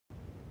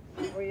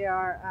We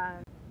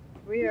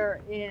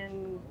are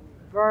in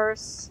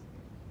verse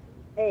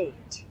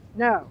 8.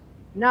 No,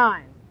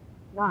 9.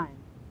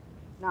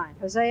 9.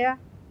 Hosea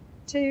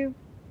 2,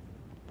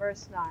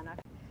 verse 9.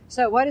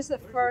 So what is the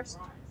first?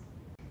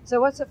 So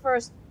what's the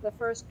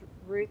first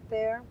root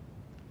there?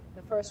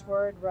 The first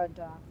word,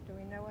 radaf. Do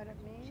we know what it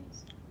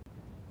means?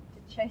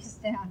 To chase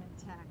down and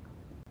tackle.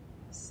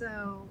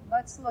 So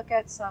let's look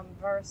at some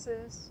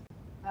verses.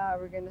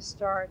 We're going to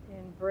start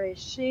in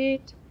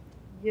Breshit,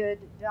 Yud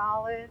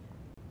Daled,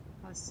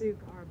 Pasuk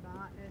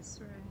Arba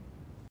Esrei,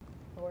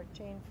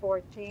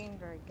 14.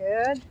 Very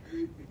good.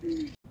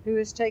 Who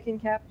is taken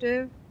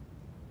captive?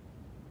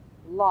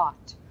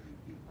 Lot.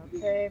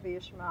 Okay,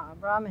 V'yishma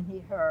Abram, and he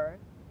heard.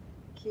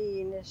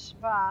 Ki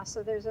nishva.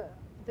 So there's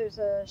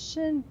a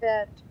shin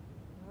bet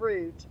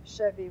root,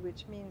 shevi,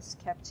 which means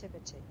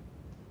captivity.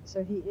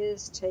 So he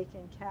is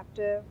taken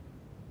captive.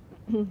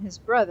 His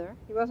brother,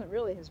 he wasn't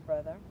really his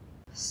brother.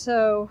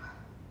 So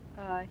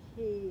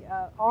he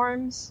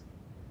arms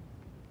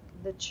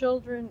the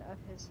children of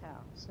his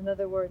house. In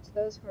other words,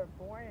 those who are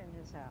born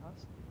in his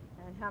house.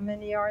 And how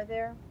many are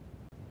there?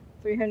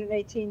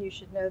 318. You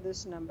should know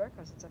this number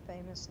because it's a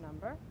famous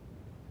number.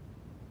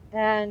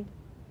 And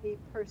he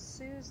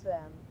pursues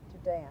them to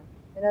Dan.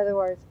 In other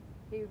words,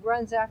 he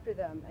runs after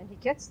them and he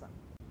gets them.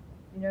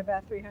 You know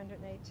about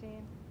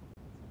 318?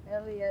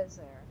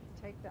 Eliezer.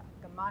 Take the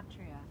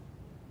gematria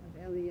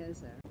of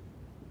Eliezer.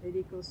 It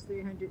equals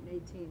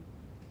 318.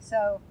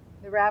 So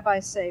the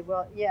rabbis say,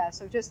 well, yeah,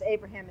 so just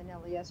Abraham and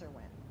Eliezer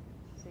went.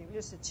 See,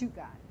 just the two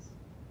guys.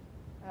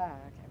 Okay,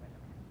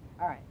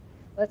 whatever. All right.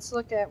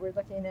 We're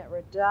looking at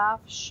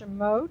Radaf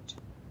Shemot,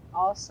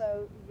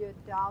 also Yud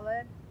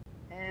Daled,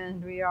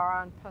 and we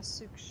are on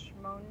Pasuk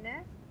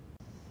Shmoneh.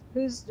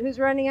 Who's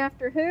running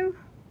after who?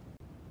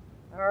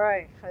 All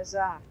right,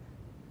 Chazak.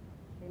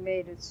 He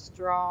made it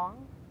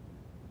strong.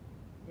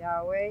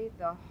 Yahweh,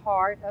 the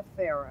heart of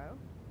Pharaoh,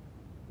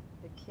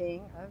 the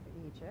king of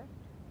Egypt,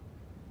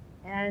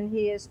 and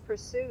he is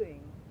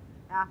pursuing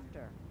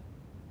after.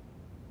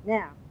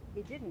 Now,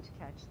 he didn't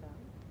catch them,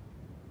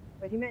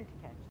 but he meant to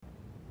catch them.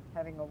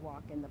 Having a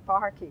walk in the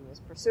park, he was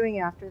pursuing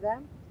after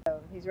them.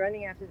 So he's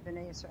running after the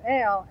Bnei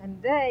Israel,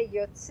 and they,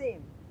 yotzim.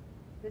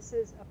 This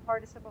is a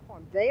participle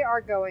form. They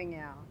are going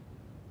out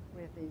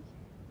with the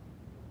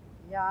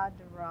Yad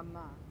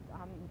Ramah.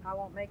 I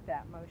won't make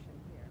that motion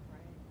here,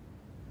 right?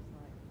 It's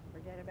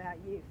like, forget about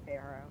you,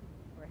 Pharaoh.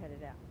 We're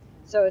headed out.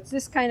 So it's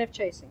this kind of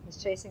chasing. He's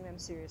chasing them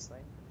seriously.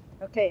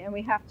 Okay, and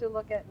we have to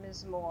look at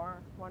Mizmor,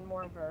 one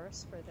more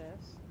verse for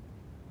this.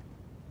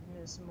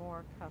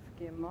 Mizmor Kaf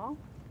Gimel,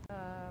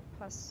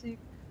 Pasuk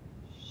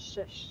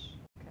Shesh.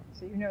 Okay,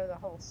 so you know the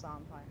whole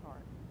psalm by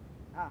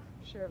heart.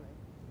 Surely,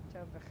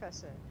 Tov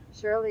v'chesed,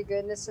 surely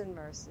goodness and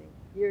mercy,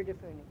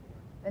 yirdefunni.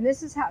 And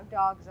this is how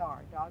dogs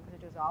are. Dogs are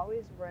just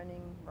always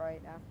running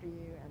right after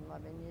you and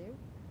loving you.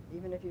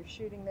 Even if you're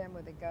shooting them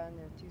with a gun,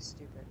 they're too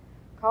stupid.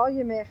 Kol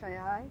yemei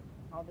chayai,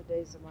 all the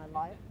days of my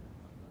life.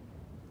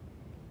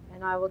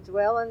 And I will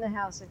dwell in the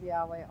house of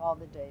Yahweh all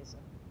the days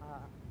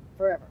of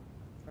forever.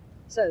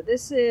 So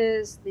this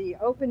is the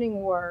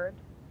opening word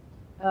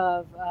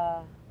of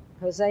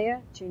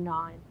Hosea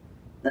 2:9.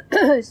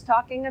 It's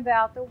talking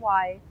about the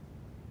wife,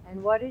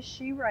 and what is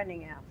she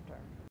running after?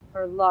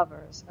 Her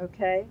lovers,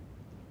 okay?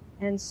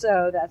 And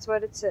so that's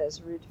what it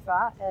says,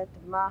 Ridfa et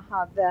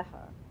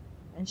mahaveha.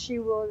 And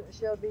she'll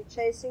be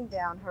chasing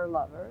down her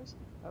lovers,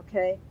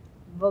 okay?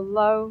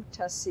 Velo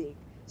tasig.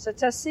 So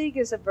tasig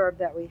is a verb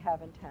that we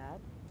haven't had.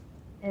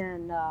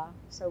 And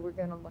so we're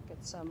going to look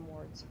at some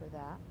words for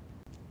that.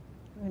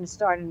 I'm going to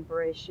start in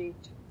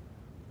Bereshit,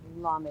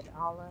 Lamed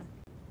Aleph.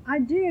 I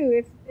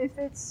do, if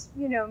it's,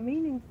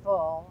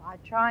 meaningful, I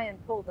try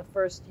and pull the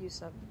first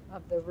use of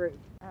the root.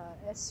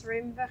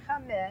 Esrim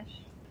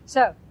v'chamesh.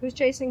 So, who's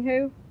chasing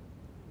who?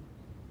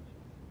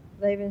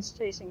 Laban's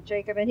chasing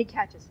Jacob, and he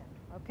catches him.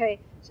 Okay,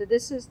 so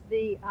this is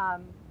the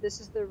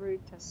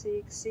root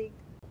tasig, seek,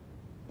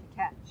 to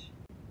catch,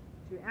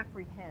 to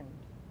apprehend.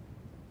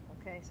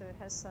 Okay, so it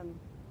has some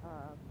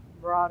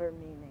broader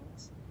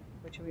meanings,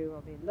 which we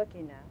will be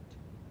looking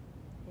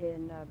at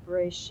in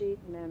Bereshit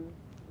Mem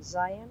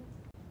Zayin.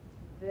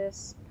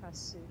 This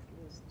pasuk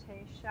is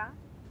Tesha.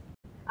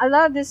 I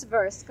love this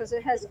verse because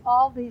it has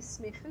all these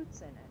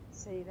smichuts in it.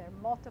 See, there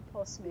are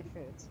multiple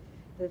smichuts.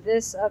 The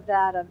this, of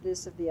that, of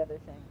this, of the other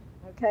thing.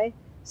 Okay?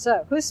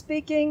 So, who's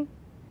speaking?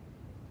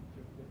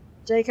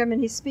 Jacob,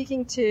 and he's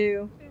speaking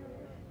to,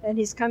 and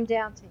he's come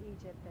down to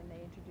Egypt, and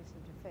they introduce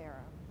him to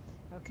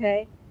Pharaoh.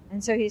 Okay?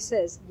 And so he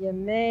says,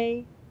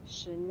 Yemei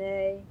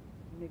Shnei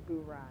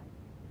Migurai.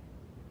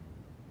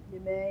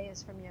 Yemei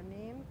is from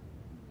Yamim.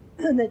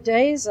 The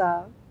days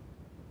of,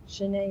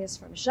 Shnei is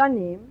from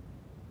Shanim.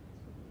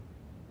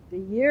 The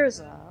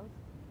years of,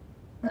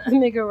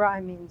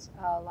 Migurai means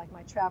like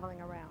my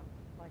traveling around,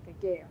 like a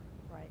ger,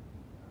 right?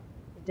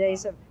 The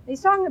days of,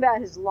 he's talking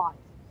about his life,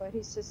 but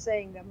he's just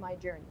saying that my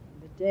journey.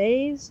 The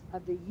days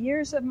of the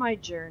years of my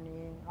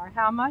journeying are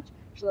how much?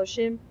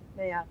 Shloshim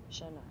Me'at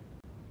Shana.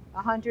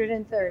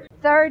 130.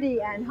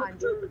 30 and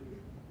 100.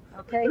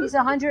 Okay, he's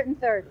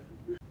 130.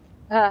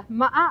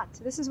 Ma'at.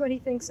 This is what he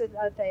thinks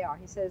that they are.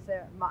 He says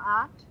they're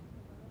ma'at,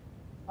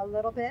 a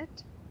little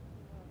bit,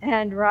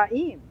 and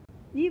ra'im,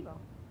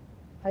 evil,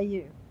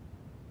 hayu.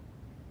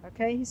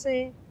 Okay, he's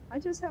saying, I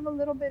just have a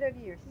little bit of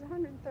years. He's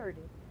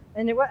 130.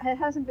 And it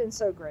hasn't been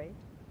so great.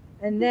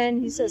 And then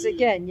he says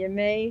again,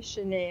 Yemei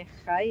shenei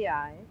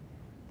chayai.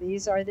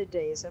 These are the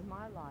days of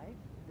my life,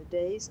 the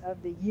days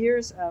of the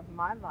years of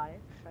my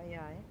life,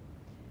 chayai.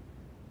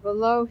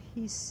 Velo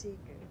hisigu.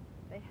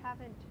 They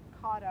haven't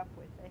caught up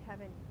with, they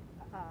haven't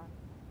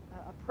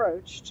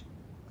approached,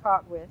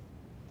 caught with.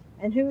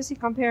 And who is he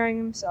comparing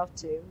himself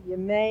to?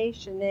 Yemei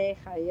shenei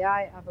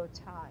chayai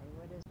avotai.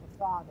 What is the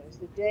fathers?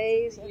 The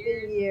days of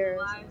the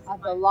years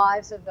of the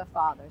lives of the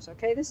fathers.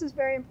 Okay, this is a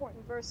very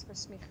important verse for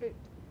smichut.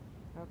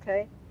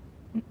 Okay,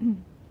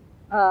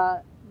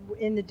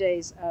 in the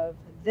days of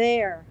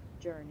their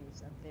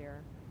journeys, of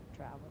their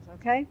travels.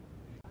 Okay,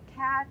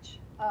 catch.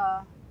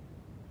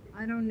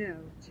 I don't know.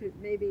 To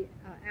maybe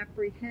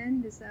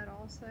apprehend. Is that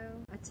also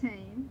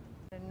attain?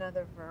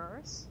 Another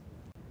verse.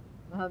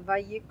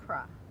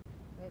 Vayikra.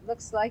 It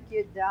looks like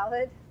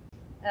Yudalid,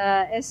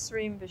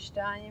 Esrim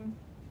V'Shtayim.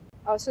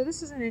 Oh, so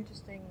this is an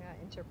interesting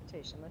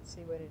interpretation. Let's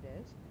see what it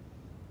is.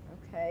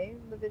 Okay,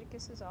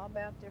 Leviticus is all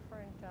about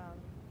different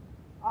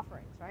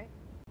offerings, right?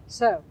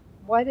 So,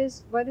 what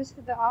is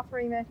the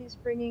offering that he's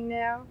bringing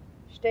now?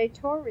 Shtei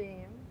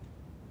Torim,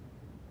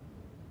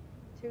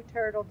 2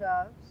 turtle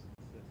doves.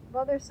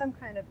 Well, there's some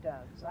kind of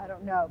doves. I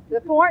don't know. The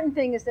important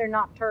thing is they're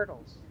not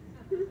turtles.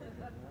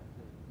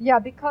 Yeah,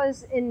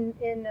 because in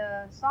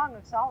Song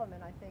of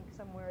Solomon, I think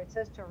somewhere it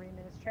says Torim,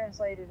 and it's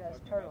translated as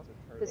turtles.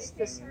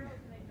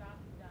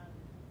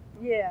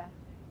 Yeah,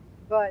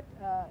 but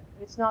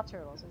it's not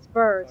turtles. It's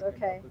birds.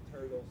 Okay.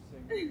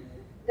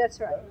 That's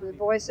right. The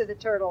voice of the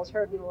turtle is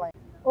heard in the land.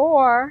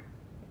 Or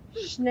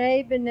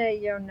Shnei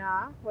B'nei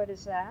Yonah. What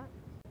is that?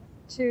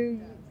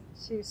 2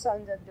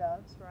 sons of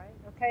doves. Right.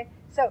 Okay.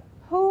 So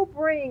who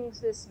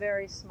brings this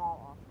very small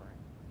offering?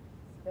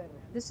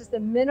 This is the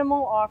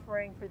minimal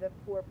offering for the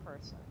poor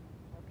person.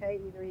 Okay,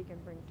 either he can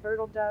bring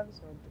turtle doves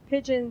or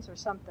pigeons or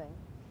something.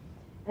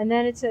 And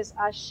then it says,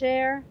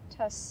 Asher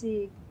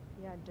tasig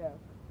yado,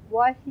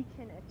 what he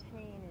can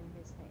attain in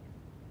his hand.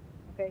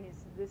 Okay,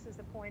 this is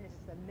the point,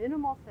 it's the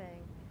minimal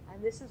thing,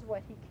 and this is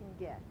what he can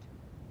get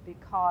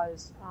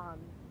because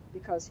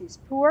he's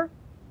poor.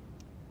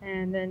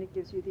 And then it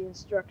gives you the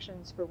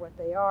instructions for what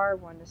they are.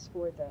 One is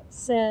for the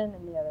sin,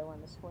 and the other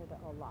one is for the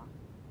olah.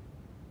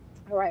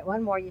 All right,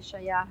 one more,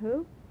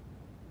 Yeshayahu,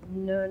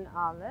 Nun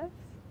Aleph,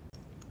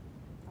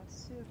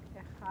 Pasuk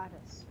 11.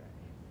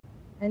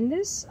 And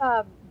this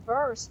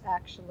verse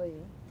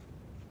actually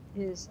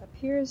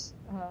appears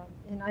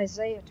in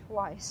Isaiah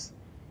twice,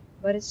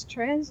 but it's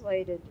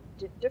translated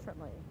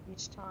differently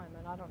each time,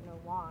 and I don't know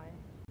why.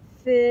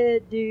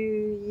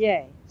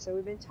 Fiduye. So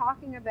we've been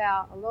talking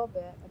a little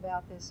bit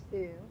about this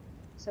u.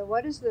 So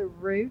what is the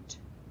root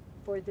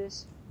for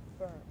this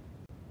verb?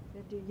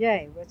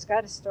 Fiduye. Well, it's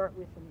got to start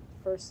with the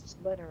first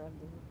letter of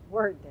the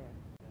word there.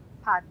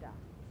 Pada.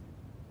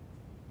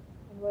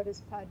 And what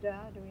is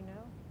pada? Do we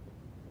know?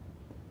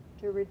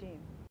 To redeem.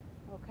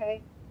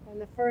 Okay. When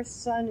the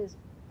first son is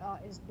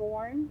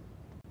born,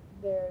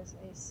 there's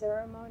a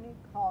ceremony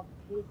called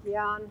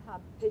Pidyon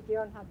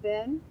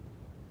Haben,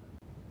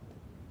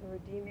 the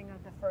redeeming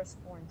of the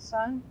firstborn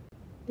son.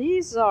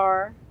 These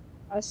are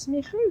a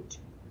smichut,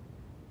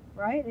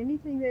 right?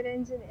 Anything that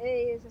ends in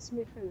a is a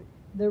smichut.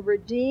 The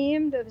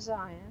redeemed of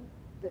Zion,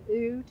 the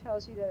u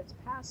tells you that it's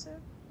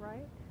passive,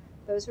 right?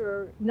 Those who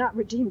are not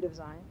redeemed of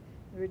Zion,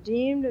 the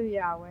redeemed of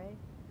Yahweh,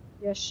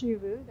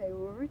 Yeshuvu, they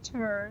will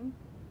return.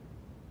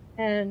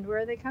 And where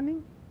are they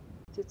coming?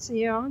 To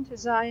Zion, to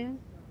Zion.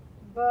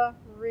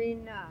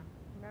 Rina.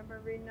 Remember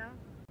Rina?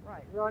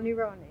 Right, Roni.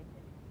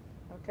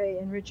 Okay,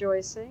 and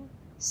rejoicing.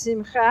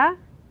 Simcha,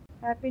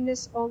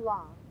 happiness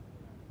olam.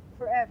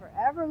 Forever,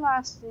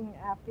 everlasting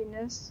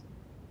happiness.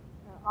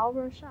 Al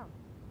Rosham.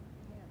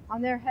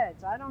 On their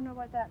heads. I don't know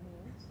what that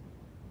means,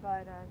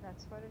 but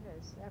that's what it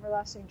is.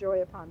 Everlasting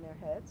joy upon their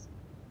heads.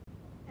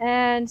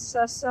 And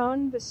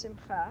Sason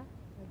b'simcha,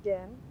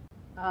 again.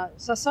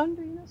 Sason,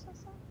 do you know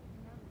Sason?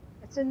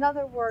 It's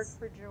another word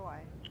for joy.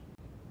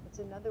 It's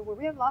another word.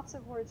 We have lots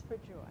of words for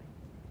joy.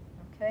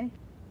 Okay?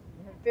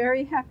 We're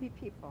very happy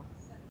people.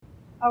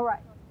 All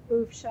right.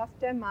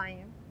 Uvshafte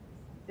mayim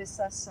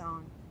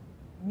v'sason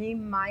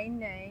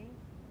mimayne,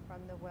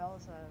 from the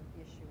wells of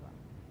Yeshua.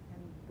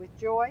 And with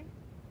joy,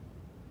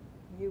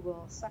 you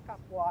will suck up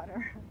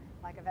water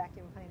like a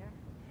vacuum cleaner.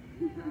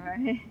 All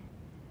right?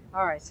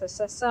 All right. So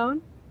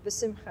sason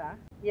v'simcha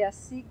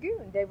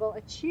yasigun. They will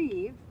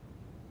achieve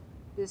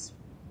this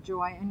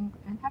joy and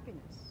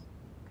happiness.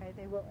 Okay?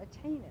 They will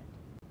attain it.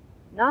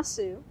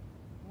 Nasu,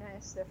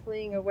 nice, they're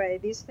fleeing away.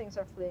 These things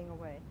are fleeing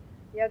away.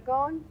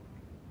 Yagon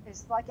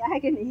is like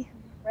agony,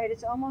 right?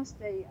 It's almost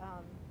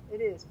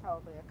it is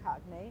probably a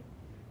cognate,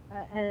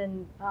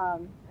 and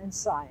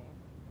sighing.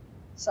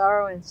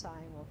 Sorrow and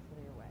sighing will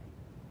flee away.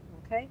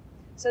 Okay?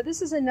 So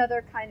this is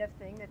another kind of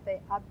thing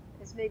that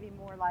is maybe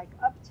more like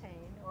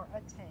obtain or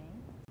attain.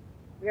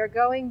 We are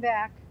going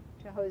back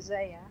to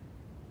Hosea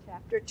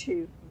chapter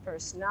 2,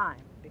 verse 9,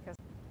 because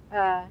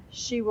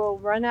she will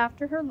run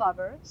after her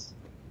lovers,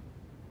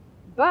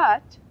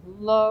 but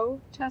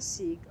lo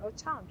tasig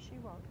otam, she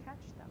won't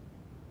catch them.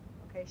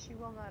 Okay, she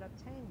will not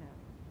obtain them.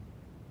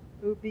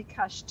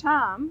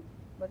 Ubikashtam,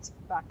 what's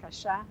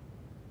bakasha?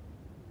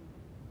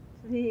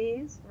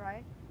 Please,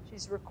 right?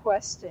 She's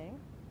requesting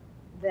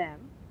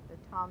them. The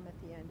tam at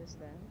the end is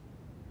them.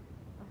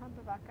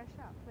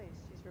 Bavakasha, please.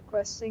 She's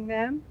requesting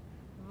them.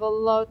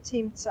 Velo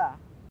timtza.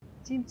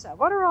 Timtza.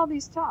 What are all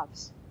these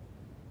tops?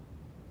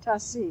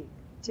 Tasig.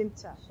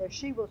 Timtza. So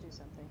she will do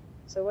something.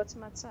 So what's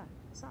matzah?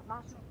 It's not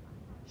matzah.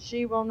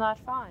 She will not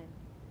find.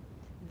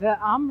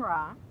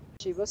 Ve'amra.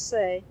 She will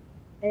say,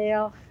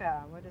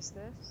 Elcha. What is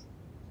this?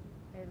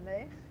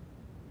 Elech.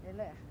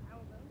 Elech.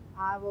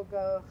 I will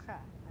go.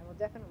 I will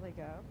definitely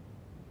go.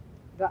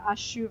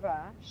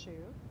 Ve'ashuva.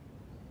 Shuv.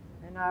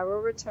 And I will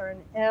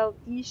return El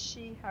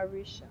Ishi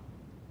Harisha,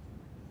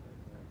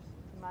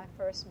 my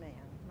first man,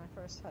 my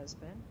first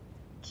husband.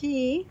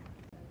 Ki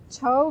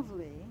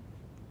Tovli,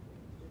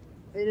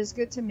 it is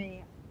good to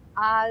me,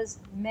 as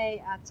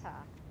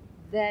me'ata,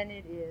 then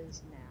it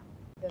is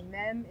now. The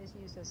mem is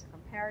used as a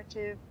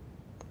comparative,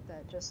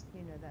 that just,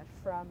 that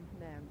from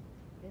mem.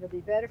 It'll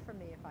be better for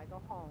me if I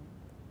go home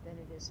than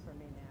it is for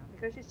me now.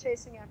 Because she's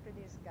chasing after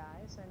these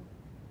guys, and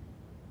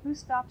who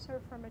stops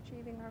her from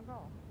achieving her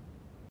goal?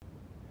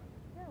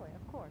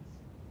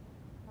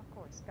 Of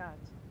course, God.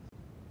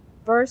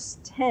 Verse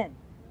 10.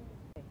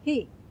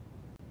 He.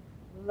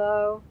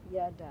 Lo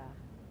yada.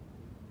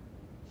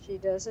 She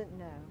doesn't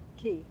know.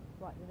 Ki.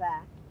 What?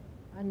 That.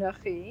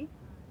 Anochi.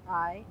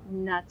 I.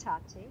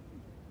 Natati.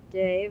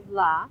 Gave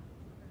la.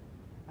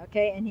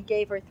 Okay, and he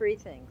gave her three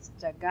things.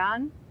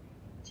 Dagan.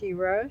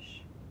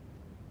 Tirosh.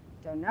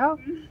 Don't know.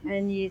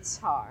 And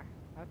Yitzhar.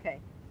 Okay.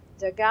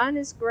 Dagan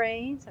is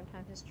grain.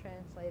 Sometimes it's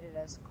translated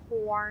as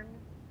corn.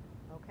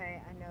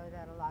 Okay, I know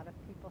that a lot of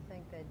people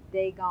think that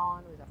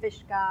Dagon was a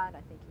fish god.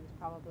 I think he was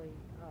probably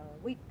a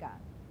wheat god.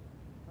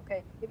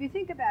 Okay, if you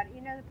think about it,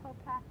 the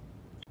Pope hat?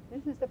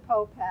 This is the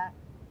Pope hat,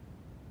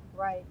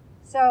 right?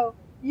 So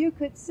you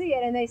could see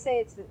it, and they say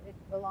it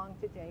belonged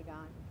to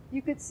Dagon.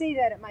 You could see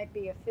that it might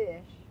be a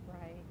fish,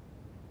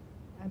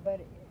 right? But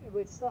it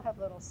would still have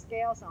little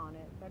scales on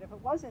it. But if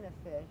it wasn't a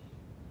fish,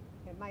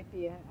 it might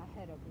be a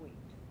head of wheat.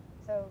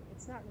 So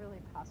it's not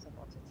really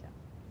possible to tell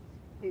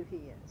who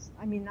he is.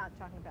 I mean, not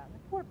talking about the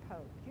poor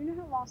Pope. Do you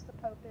know who lost the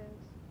Pope is?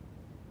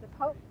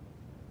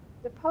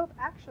 The Pope,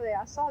 actually,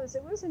 I saw this.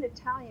 It was in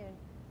Italian,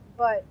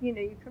 but, you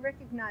can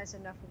recognize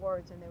enough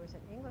words, and there was an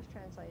English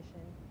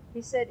translation.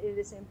 He said it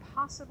is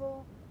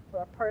impossible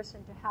for a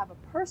person to have a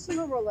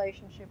personal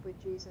relationship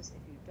with Jesus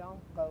if you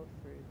don't go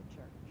through the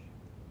church.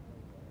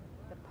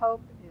 The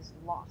Pope is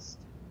lost.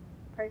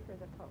 Pray for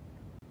the Pope.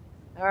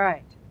 All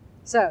right.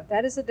 So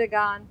that is a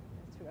dagan.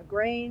 It's a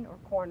grain or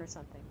corn or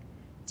something.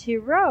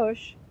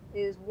 Tirosh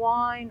is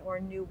wine or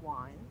new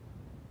wine.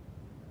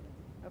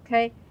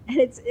 Okay? And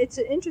it's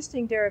an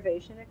interesting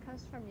derivation. It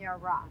comes from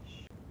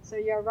yarash. So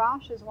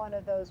yarash is one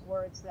of those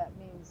words that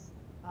means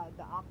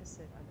the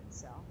opposite of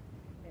itself.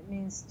 It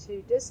means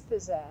to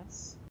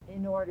dispossess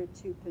in order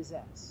to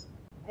possess.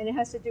 And it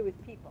has to do with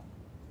people,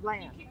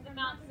 land.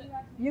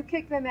 You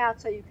kick them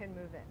out so you can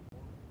move in.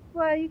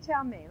 Well, you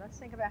tell me. Let's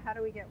think about how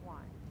do we get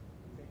wine.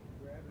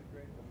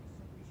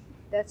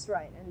 That's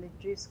right, and the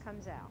juice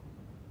comes out.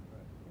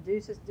 The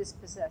juice is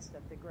dispossessed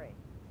of the grape.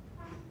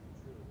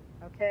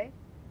 Okay?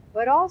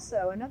 But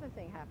also, another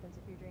thing happens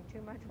if you drink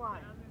too much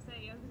wine.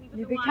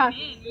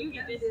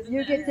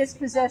 You get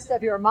dispossessed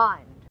of your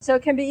mind. So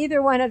it can be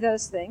either one of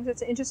those things.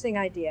 It's an interesting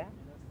idea.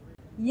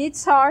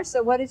 Yitzhar,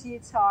 so what is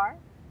Yitzhar?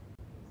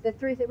 The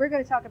three we're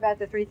going to talk about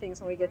the three things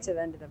when we get to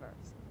the end of the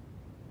verse.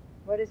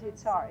 What is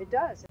Yitzhar? It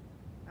does.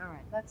 All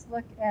right, let's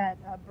look at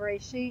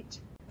Bereshit,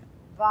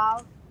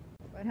 Vav.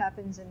 What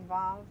happens in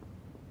Vav?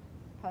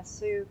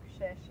 Pasuk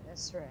Shesh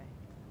Esrei.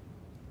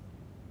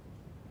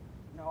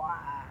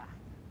 Noah.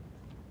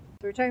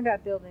 So we're talking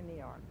about building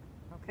the ark,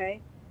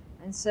 okay?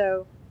 And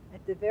so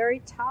at the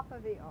very top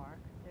of the ark,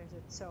 there's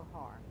a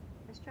tzohar.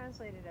 It's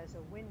translated as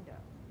a window.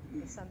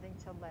 It's something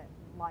to let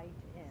light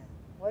in.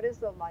 What is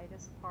the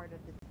lightest part of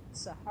the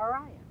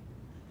Saharayim?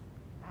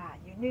 Ah,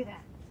 you knew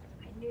that.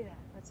 I knew that.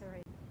 That's all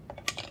right.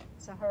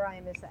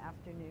 Saharayim is the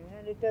afternoon,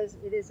 and it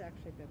is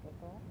actually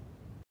biblical.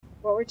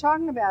 What we're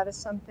talking about is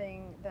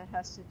something that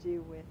has to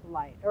do with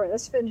light. All right,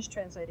 let's finish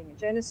translating in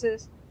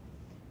Genesis.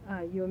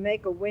 You'll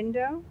make a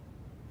window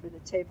for the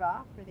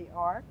teva, for the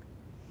ark,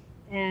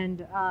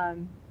 and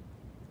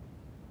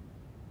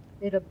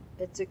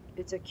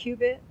it's a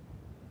cubit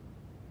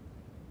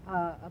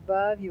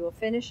above. You will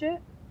finish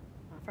it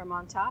from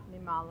on top,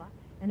 mimala,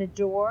 and a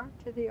door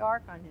to the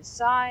ark on his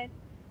side,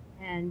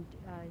 and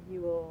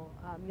you will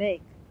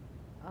make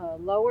a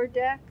lower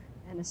deck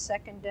and a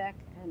second deck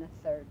and a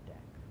third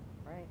deck,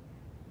 right?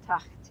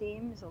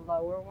 Tachtim is a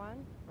lower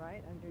one,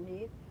 right,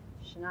 underneath.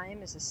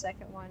 Shnayim is the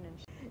second one, and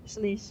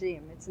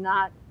Shlishim.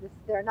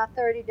 There are not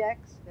 30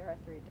 decks, there are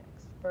 3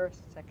 decks.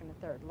 First, second,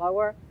 and third.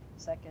 Lower,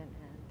 second,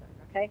 and third,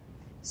 okay?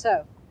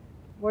 So,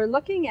 we're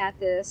looking at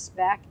this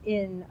back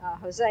in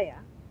Hosea,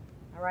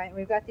 All right,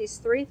 we've got these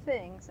three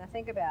things. Now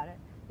think about it.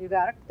 You've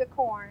got the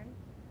corn,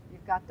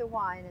 you've got the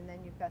wine, and then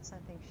you've got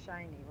something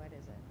shiny. What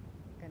is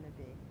it going to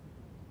be?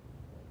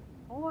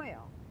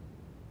 Oil.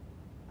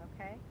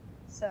 Okay,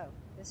 so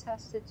this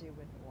has to do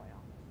with oil.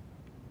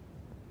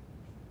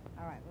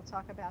 All right, we'll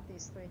talk about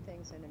these three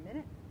things in a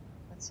minute.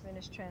 Let's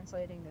finish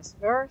translating this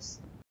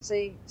verse.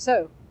 See,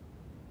 so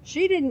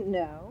she didn't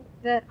know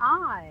that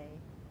I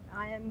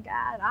am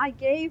God. I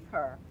gave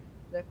her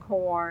the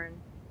corn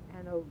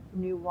and the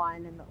new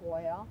wine and the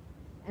oil.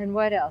 And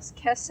what else?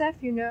 Kesef,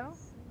 you know?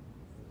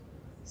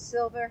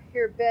 Silver.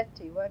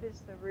 Hirbeti. What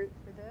is the root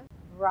for this?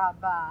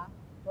 Rabbi.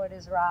 What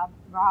is Rav?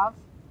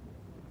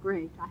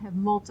 Great. I have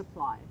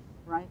multiplied,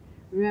 right?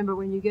 Remember,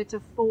 when you get to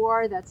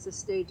 4, that's the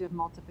stage of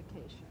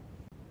multiplication.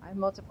 I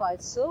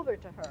multiplied silver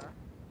to her.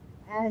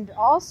 And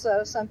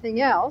also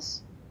something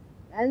else.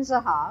 And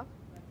Zahav.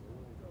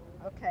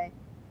 Okay.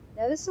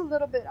 Now this is a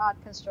little bit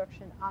odd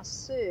construction.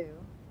 Asu.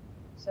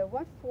 So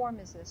what form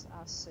is this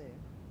asu?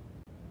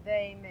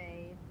 They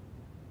made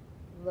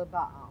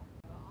Baal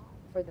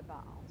for the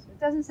Baals. It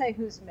doesn't say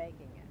who's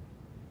making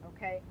it,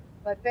 okay?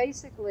 But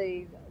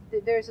basically,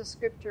 there's a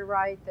scripture,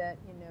 right, that,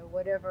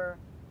 whatever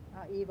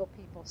evil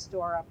people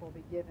store up will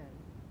be given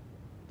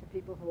to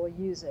people who will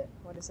use it.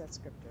 What is that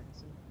scripture?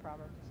 Is it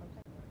Proverbs or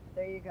something?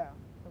 There you go.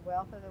 The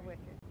wealth of the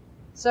wicked.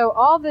 So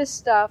all this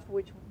stuff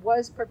which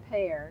was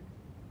prepared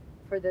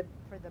for the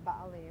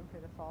Baalim, for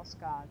the false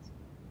gods,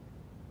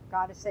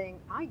 God is saying,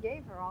 I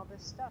gave her all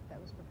this stuff that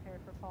was prepared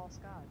for false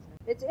gods.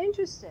 It's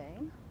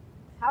interesting.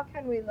 How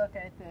can we look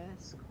at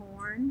this?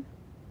 Corn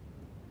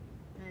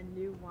and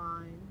new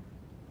wine,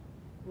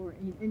 or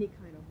any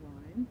kind of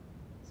wine.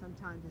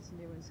 Sometimes it's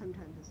new and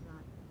sometimes it's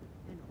not,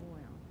 and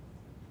oil.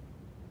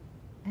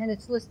 And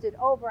it's listed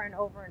over and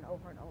over and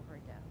over and over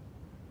again.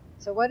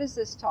 So what is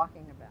this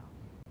talking about?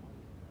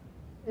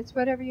 It's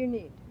whatever you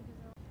need.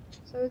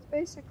 So it's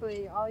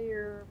basically all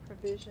your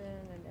provision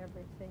and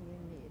everything you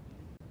need.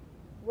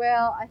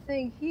 Well, I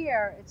think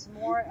here it's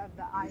more of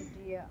the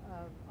idea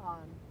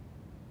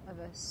of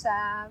a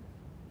salve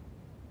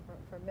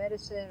for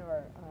medicine,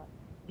 or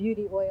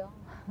beauty oil,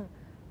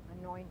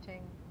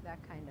 anointing, that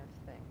kind of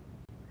thing.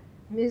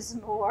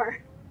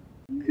 Mizmor.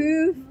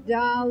 Kuf,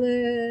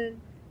 Daled.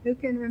 Who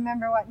can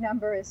remember what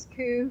number is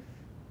Kuf?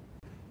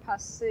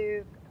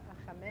 Pasuk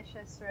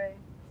 15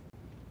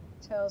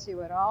 tells you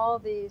what all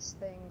these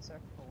things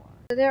are for.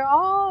 So they're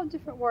all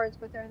different words,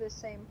 but they're the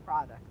same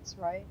products,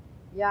 right?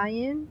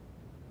 Yayin,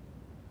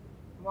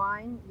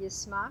 wine,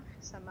 yismach,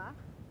 samach,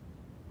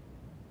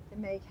 to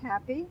make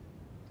happy,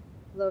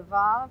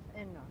 levav,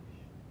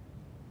 enosh,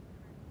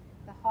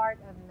 the heart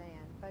of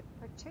man, but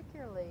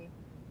particularly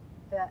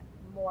the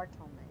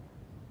mortal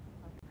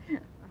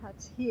man.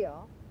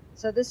 Hatzil.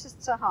 So this is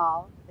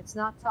tzahal. It's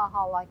not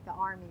tzahal like the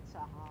army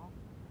tzahal.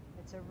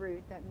 It's a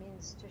root that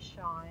means to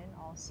shine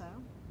also.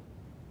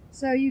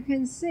 So you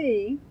can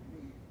see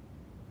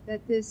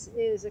that this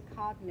is a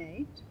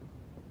cognate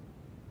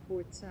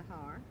for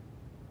tzahar.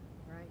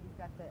 Right? You've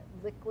got the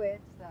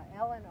liquids. The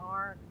L and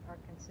R are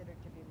considered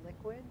to be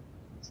liquid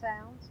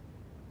sounds.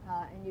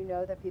 And you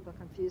know that people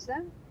confuse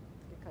them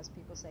because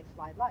people say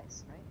fly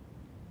lice,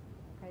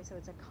 right? Okay, so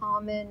it's a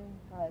common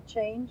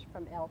change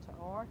from L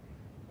to R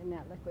in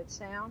that liquid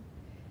sound.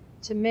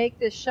 To make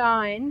the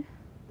shine,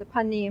 the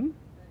panim,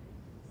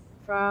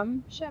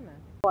 from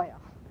shemen, oil.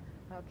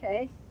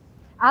 Okay?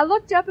 I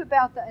looked up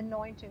about the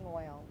anointing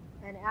oil,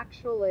 and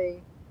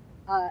actually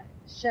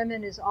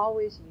shemen is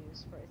always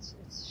used for it's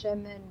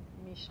shemen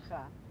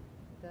mishcha,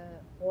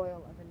 the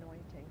oil of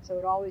anointing. So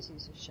it always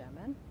uses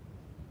shemen.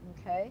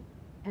 Okay?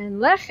 And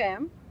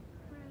lechem,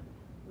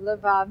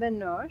 levav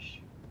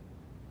enosh,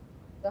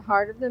 the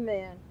heart of the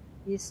man,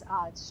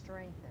 yisad,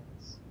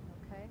 strengthens.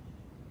 Okay?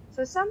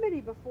 So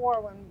somebody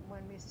before,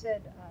 when we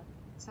said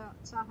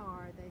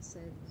tzahar, they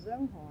said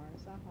zohar,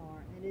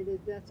 zahar, and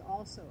that's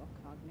also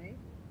a cognate.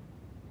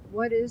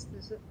 What is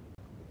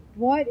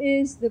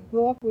the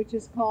book which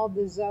is called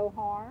the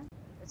Zohar?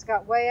 It's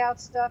got way out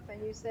stuff,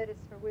 and you said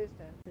it's for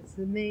wisdom. It's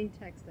the main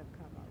text of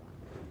Kabbalah.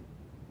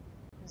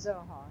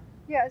 Zohar.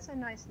 Yeah, it's a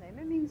nice name.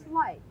 It means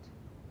light.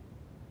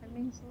 It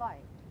means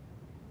light.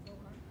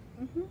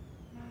 Mm-hmm.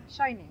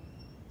 Shining.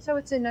 So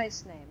it's a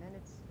nice name, and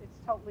it's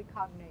totally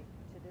cognate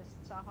to this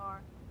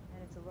Tzahar,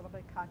 and it's a little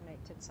bit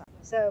cognate to Tzahar.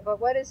 So, but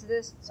what is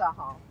this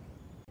Tzahar?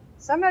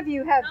 Some of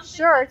you have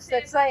shirts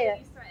that say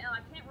it.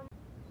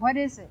 What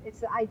is it? It's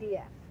the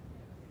IDF.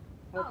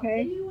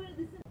 Okay?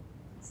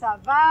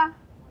 Tzava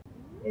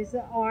is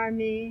the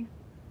army.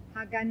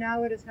 Haganah,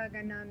 what does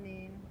Haganah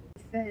mean?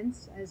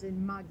 Defense, as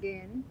in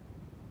Magen,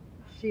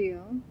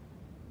 shield,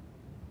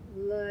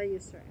 Le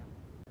Yisrael.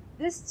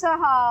 This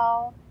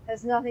Tzahal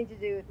has nothing to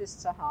do with this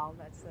Tzahal.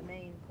 That's the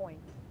main point.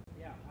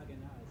 Yeah,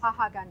 Haganah.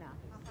 Ha-Haganah.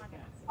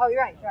 Oh,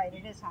 you're right.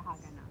 It is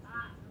Ha-Haganah.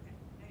 Okay.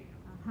 There you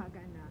go.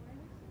 Haganah.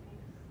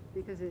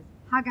 Because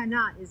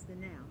Haganah is the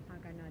noun.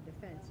 Haganah,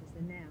 defense, is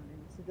the noun. And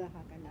it's the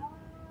Haganah.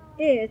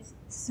 It's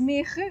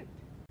smichut.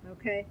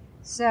 Okay?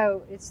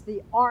 So it's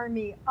the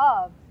army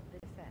of the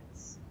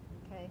defense.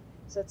 Okay?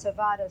 So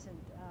tzava doesn't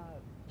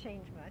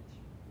change much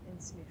in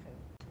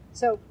smichut.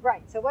 So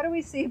what do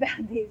we see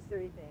about these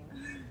three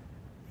things?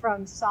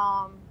 From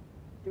Psalm,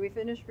 do we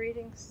finish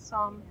reading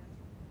Psalm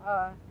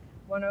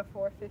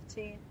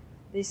 104:15?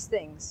 These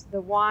things.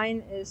 The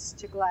wine is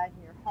to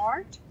gladden your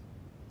heart.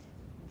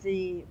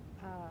 The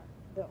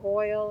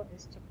oil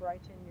is to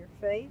brighten your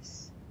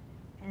face.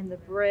 And the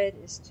bread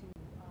is to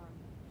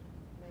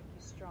make you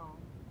strong,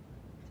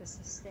 to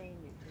sustain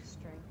you, to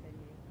strengthen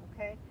you.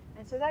 Okay?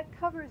 And so that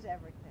covers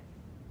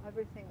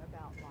everything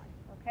about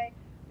life. Okay?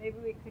 Maybe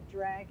we could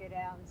drag it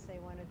out and say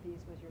one of these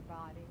was your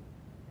body,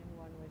 and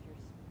one was your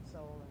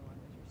soul, and one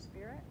was your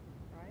spirit,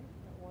 right?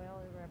 The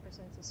oil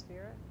represents the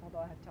spirit, although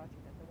I have taught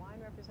you that the wine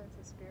represents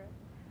the spirit,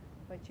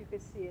 but you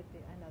could see it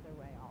another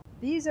way also.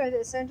 These are the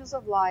essentials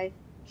of life.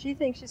 She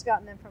thinks she's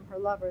gotten them from her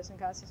lovers, and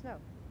God says, no,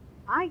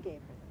 I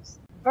gave her this.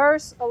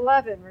 Verse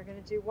 11, we're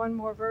going to do one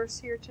more verse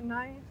here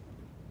tonight.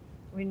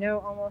 We know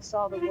almost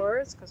all the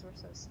words because we're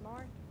so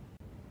smart.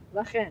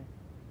 Lachen,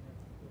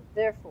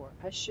 therefore,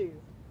 ashuv,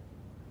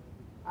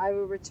 I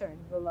will return.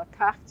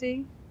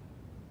 V'lakachti,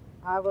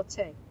 I will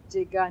take.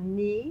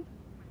 Digani,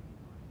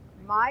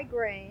 my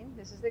grain.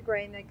 This is the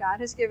grain that God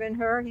has given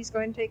her. He's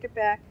going to take it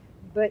back.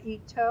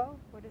 Ba'ito,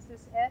 what is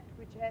this et?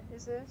 Which et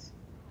is this?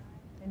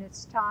 In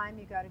its time,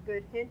 you got a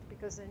good hint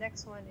because the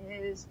next one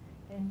is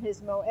in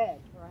his moed,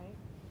 right?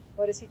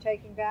 What is he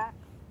taking back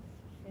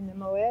in the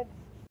moed?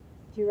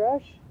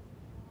 Tirosh,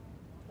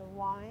 the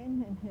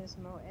wine in his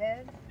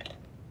moed.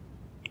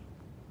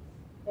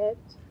 Et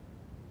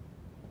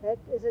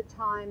is a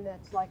time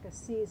that's like a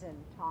season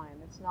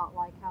time. It's not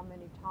like how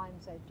many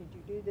times did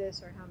you do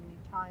this, or how many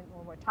times,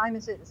 or what time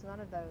is it? It's none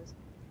of those.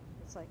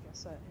 It's like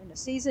in a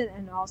season,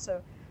 and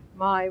also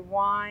my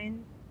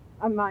wine,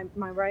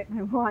 my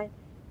wine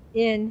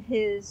in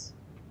his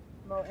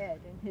moed,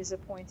 in his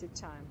appointed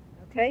time.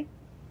 Okay,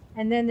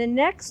 and then the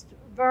next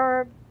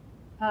verb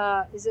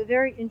is a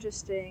very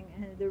interesting,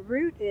 and the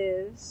root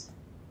is,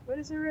 what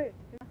is the root?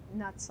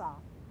 Natsal.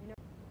 You know,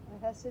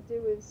 it has to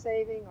do with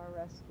saving or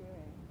rescuing.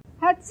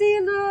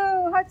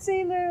 Hatzilu!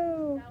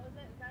 Hatzilu! That was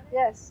it? Is that it?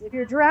 Yes, if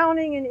you're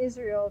drowning in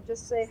Israel,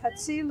 just say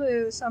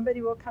Hatzilu,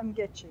 somebody will come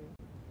get you.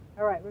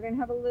 All right, we're going to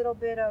have a little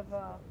bit of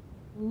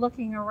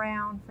looking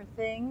around for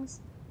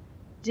things.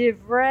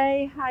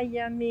 Divrei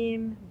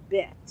Hayamim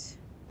Bet.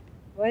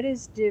 What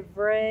is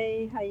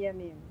Divrei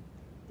Hayamim?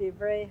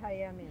 Divrei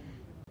Hayamim.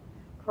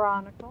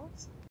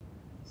 Chronicles.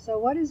 So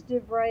what does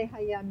Divrei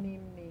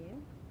Hayamim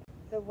mean?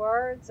 The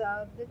words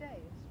of the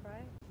days,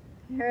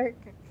 right?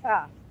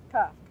 Kaf.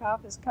 Kaf.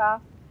 Kaf is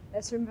Kaf.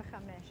 Esrim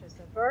v'chamesh is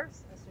the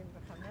verse. Esrim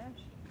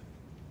v'chamesh.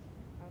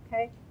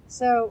 Okay?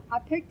 So I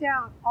picked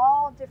out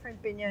all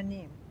different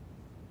binyanim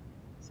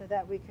so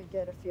that we could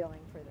get a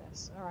feeling for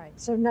this. All right.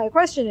 So now the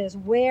question is,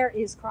 where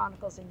is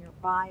Chronicles in your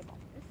Bible?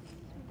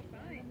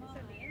 Fine. It's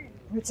at the end.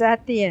 It's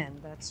at the end.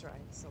 That's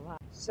right. It's a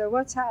lot. So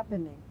what's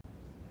happening?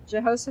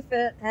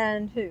 Jehoshaphat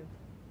and who?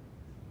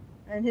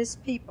 And his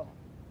people.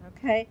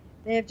 Okay?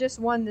 They have just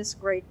won this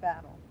great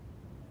battle.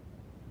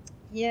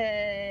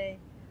 Yay!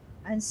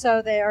 And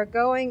so they are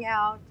going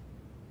out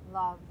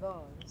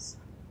lavos.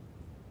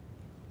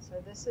 So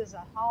this is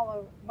a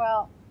hollow,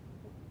 well,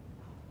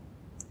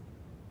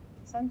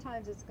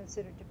 sometimes it's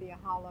considered to be a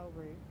hollow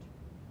root.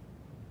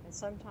 And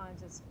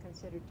sometimes it's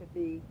considered to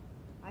be,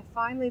 I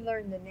finally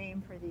learned the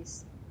name for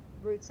these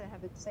roots that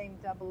have the same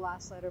double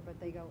last letter, but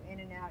they go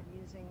in and out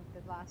using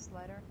the last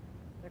letter.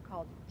 They're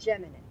called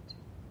geminate.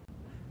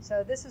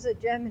 So this is a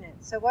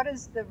geminate. So what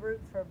is the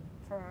root for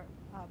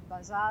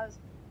bazaz?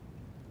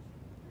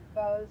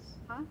 Boaz,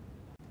 huh?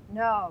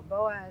 No,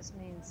 Boaz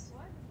means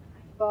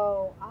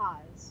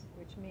Boaz,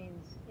 which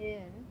means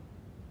in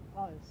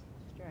Oz,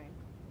 strength.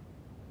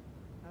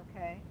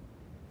 Okay,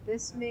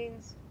 this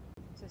means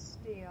to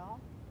steal,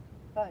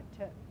 but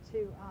to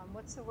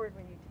what's the word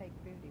when you take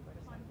booty? What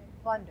is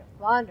that? Plunder.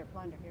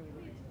 Here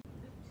we go.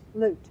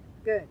 Loot.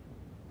 Good.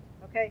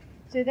 Okay,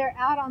 so they're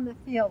out on the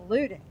field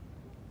looting.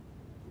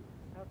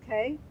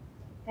 Okay,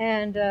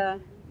 and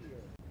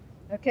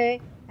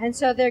and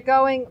so they're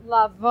going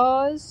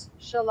lavos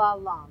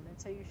shalalam.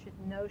 And so you should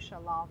know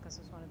shalal because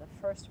it's one of the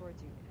first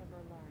words you ever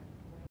learn.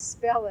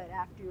 Spell it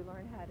after you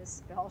learn how to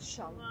spell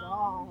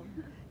shalom.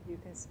 You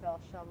can spell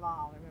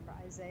shalal. Remember,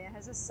 Isaiah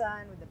has a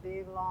son with a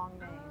big long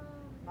name.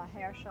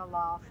 Maher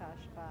shalal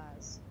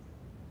chashbaz.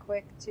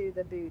 Quick to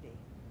the booty.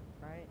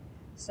 Right?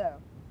 So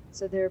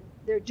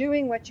they're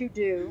doing what you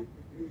do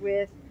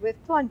with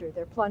plunder.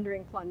 They're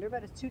plundering plunder,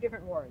 but it's two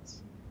different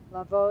words.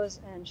 Lavos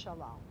and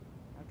shalal.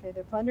 Okay,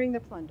 they're plundering the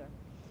plunder.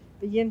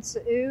 The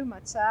Yimtsa'u,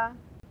 Matzah,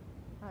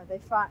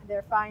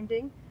 they're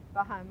finding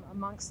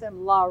amongst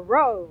them La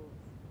Rov,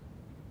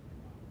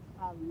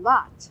 a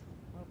lot.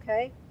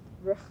 Okay,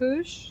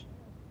 Rechush,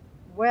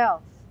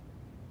 wealth.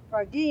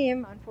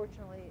 Ragim,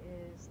 unfortunately,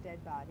 is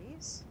dead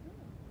bodies.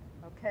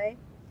 Okay,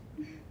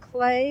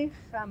 Clay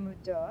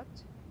Chamudot.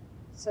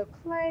 So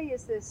clay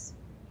is this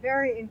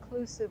very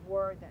inclusive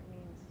word that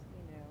means,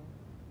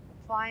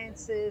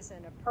 appliances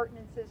and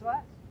appurtenances.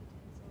 What?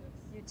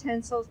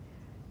 Utensils.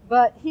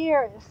 But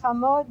here,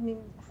 chamud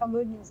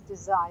means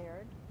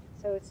desired.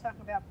 So it's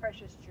talking about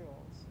precious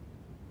jewels.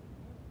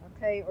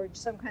 okay, or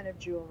some kind of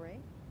jewelry.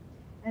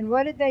 And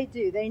what did they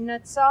do? They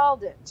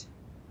natzaled it,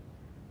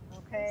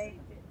 okay?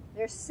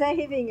 They're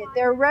saving it.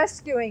 They're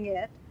rescuing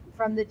it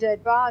from the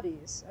dead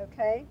bodies,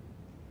 okay?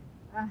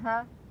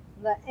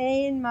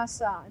 La'ain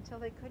masa, until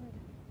they couldn't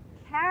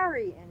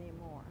carry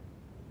anymore.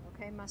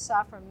 Okay,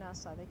 masa from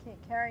nasa. They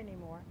can't carry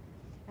anymore.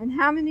 And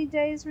how many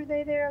days were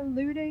they there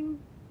looting?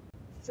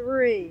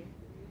 3.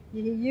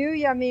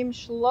 Yihiyu yamim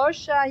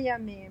shlosha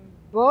yamim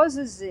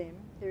bozazim.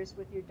 There's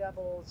with your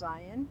double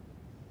zayin.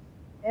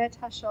 Et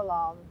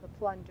hashalal, the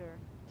plunder.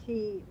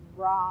 Ki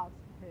ravhu,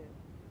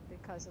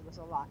 because it was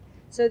a lot.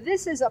 So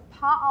this is a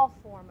pa'al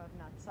form of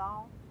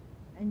natsal,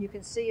 and you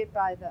can see it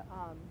by the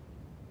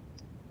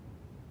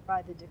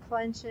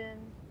declension.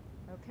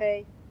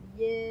 Okay,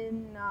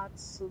 yin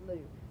natslu.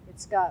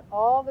 It's got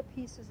all the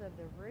pieces of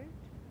the root,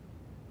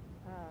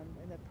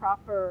 and the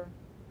proper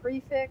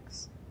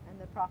prefix and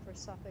the proper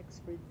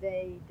suffix for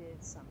they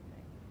did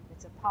something.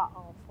 It's a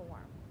pa'al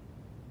form.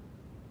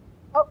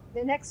 Oh,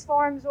 the next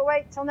forms will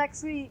wait till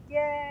next week.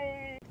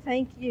 Yay!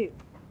 Thank you.